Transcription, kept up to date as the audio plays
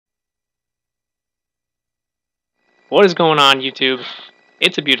What is going on, YouTube?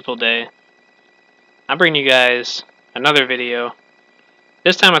 It's a beautiful day. I'm bringing you guys another video.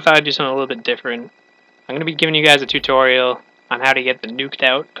 This time I thought I'd do something a little bit different. I'm going to be giving you guys a tutorial on how to get the Nuked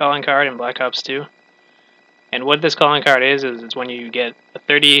Out calling card in Black Ops 2. And what this calling card is it's when you get a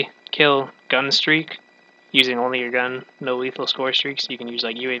 30 kill gun streak using only your gun, no lethal score streaks. You can use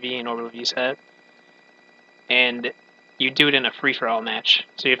like UAV and orbital VSAT. And you do it in a free-for-all match.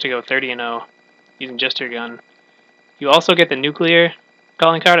 So you have to go 30-0 using just your gun. You also get the nuclear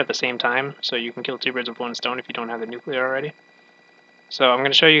calling card at the same time, so you can kill two birds with one stone if you don't have the nuclear already. So I'm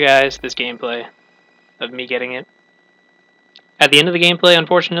going to show you guys this gameplay of me getting it. At the end of the gameplay,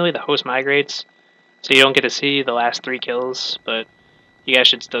 unfortunately, the host migrates, so you don't get to see the last 3 kills, but you guys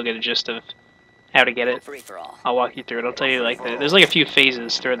should still get a gist of how to get it. I'll walk you through it. I'll tell you there's like a few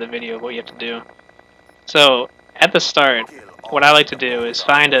phases throughout the video of what you have to do. So at the start, what I like to do is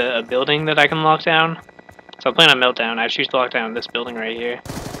find a building that I can lock down. So I'm playing on Meltdown. I choose to lock down this building right here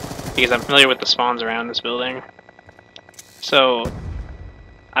because I'm familiar with the spawns around this building. So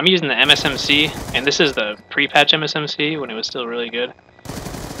I'm using the MSMC, and this is the pre-patch MSMC when it was still really good.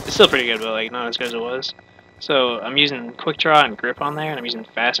 It's still pretty good, but like not as good as it was. So I'm using quick draw and grip on there, and I'm using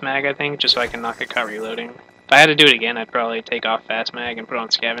fast mag, I think, just so I can not get caught reloading. If I had to do it again, I'd probably take off fast mag and put on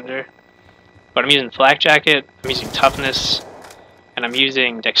scavenger. But I'm using flak jacket, I'm using toughness, and I'm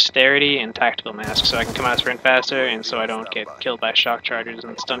using dexterity and tactical mask, so I can come out sprint faster, and so I don't get killed by shock charges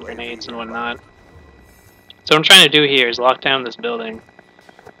and stun grenades and whatnot. So what I'm trying to do here is lock down this building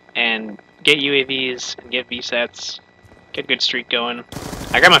and get UAVs and get VSATs, get a good streak going.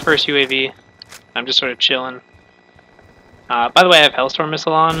 I got my first UAV. I'm just sort of chilling. By the way, I have Hellstorm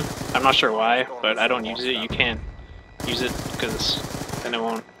missile on. I'm not sure why, but I don't use it. You can't use it because then it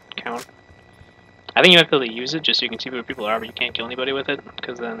won't count. I think you might be able to use it just so you can see where people are, but you can't kill anybody with it,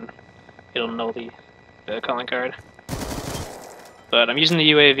 because then it'll null the calling card. But I'm using the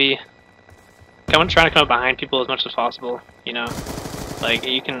UAV. I'm trying to come up behind people as much as possible, you know? Like,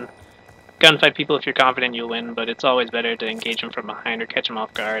 you can gunfight people if you're confident you'll win, but it's always better to engage them from behind or catch them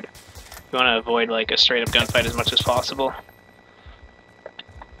off guard. You want to avoid, like, a straight-up gunfight as much as possible.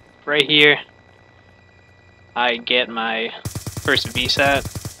 Right here, I get my first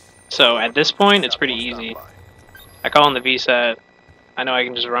VSAT. So at this point, it's pretty easy. I call in the VSAT. I know I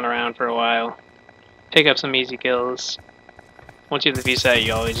can just run around for a while, pick up some easy kills. Once you have the VSAT,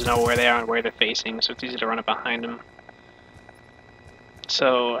 you always know where they are and where they're facing, so it's easy to run up behind them.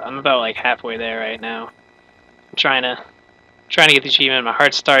 So I'm about like halfway there right now. I'm trying to get the achievement. My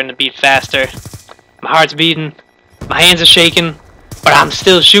heart's starting to beat faster. My heart's beating. My hands are shaking, but I'm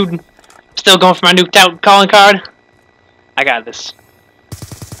still shooting. Still going for my nuked out calling card. I got this.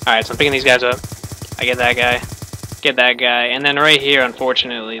 Alright, so I'm picking these guys up. I get that guy, and then right here,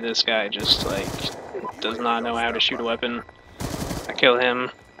 unfortunately, this guy just, like, does not know how to shoot a weapon. I kill him.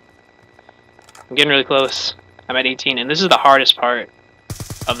 I'm getting really close. I'm at 18, and this is the hardest part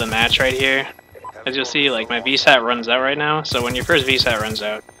of the match right here. As you'll see, like, my VSAT runs out right now, so when your first VSAT runs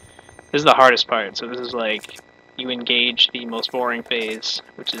out, this is the hardest part. So this is, like, you engage the most boring phase,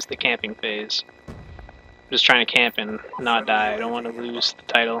 which is the camping phase. Just trying to camp and not die. I don't want to lose the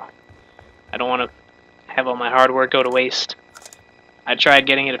title. I don't want to have all my hard work go to waste. I tried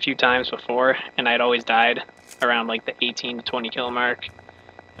getting it a few times before, and I'd always died around like the 18 to 20 kill mark.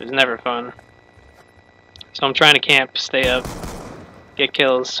 It was never fun. So I'm trying to camp, stay up, get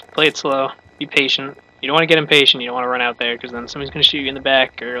kills, play it slow, be patient. You don't want to get impatient, you don't want to run out there, because then somebody's going to shoot you in the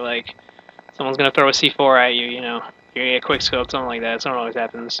back, or like someone's going to throw a C4 at you, you know. You're going to get quick scope, something like that. Something always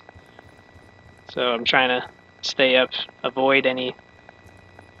happens. So I'm trying to stay up, avoid any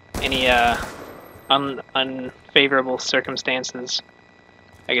unfavorable circumstances,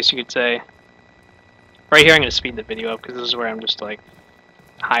 I guess you could say. Right here I'm going to speed the video up because this is where I'm just like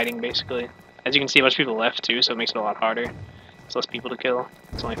hiding basically. As you can see, a bunch of people left too, so it makes it a lot harder. There's less people to kill.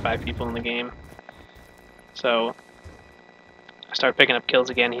 There's only 5 people in the game. So I start picking up kills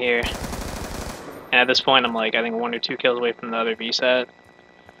again here. And at this point I'm like, I think 1 or 2 kills away from the other VSAT.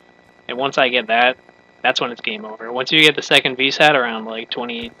 And once I get that, that's when it's game over. Once you get the second VSAT around like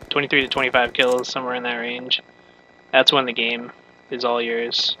 23 to 25 kills, somewhere in that range, that's when the game is all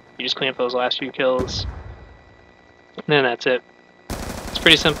yours. You just clean up those last few kills, and then that's it. It's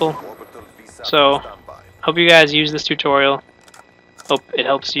pretty simple. So, hope you guys use this tutorial. Hope it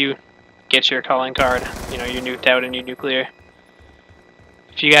helps you get your calling card, you know, your nuked out and your nuclear.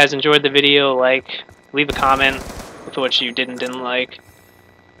 If you guys enjoyed the video, leave a comment with what you did and didn't like.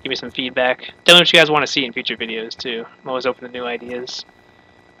 Give me some feedback. Tell me what you guys want to see in future videos, too. I'm always open to new ideas.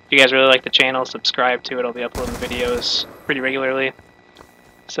 If you guys really like the channel, subscribe to it. I'll be uploading videos pretty regularly.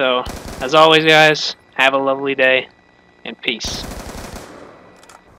 So, as always, guys, have a lovely day. and peace.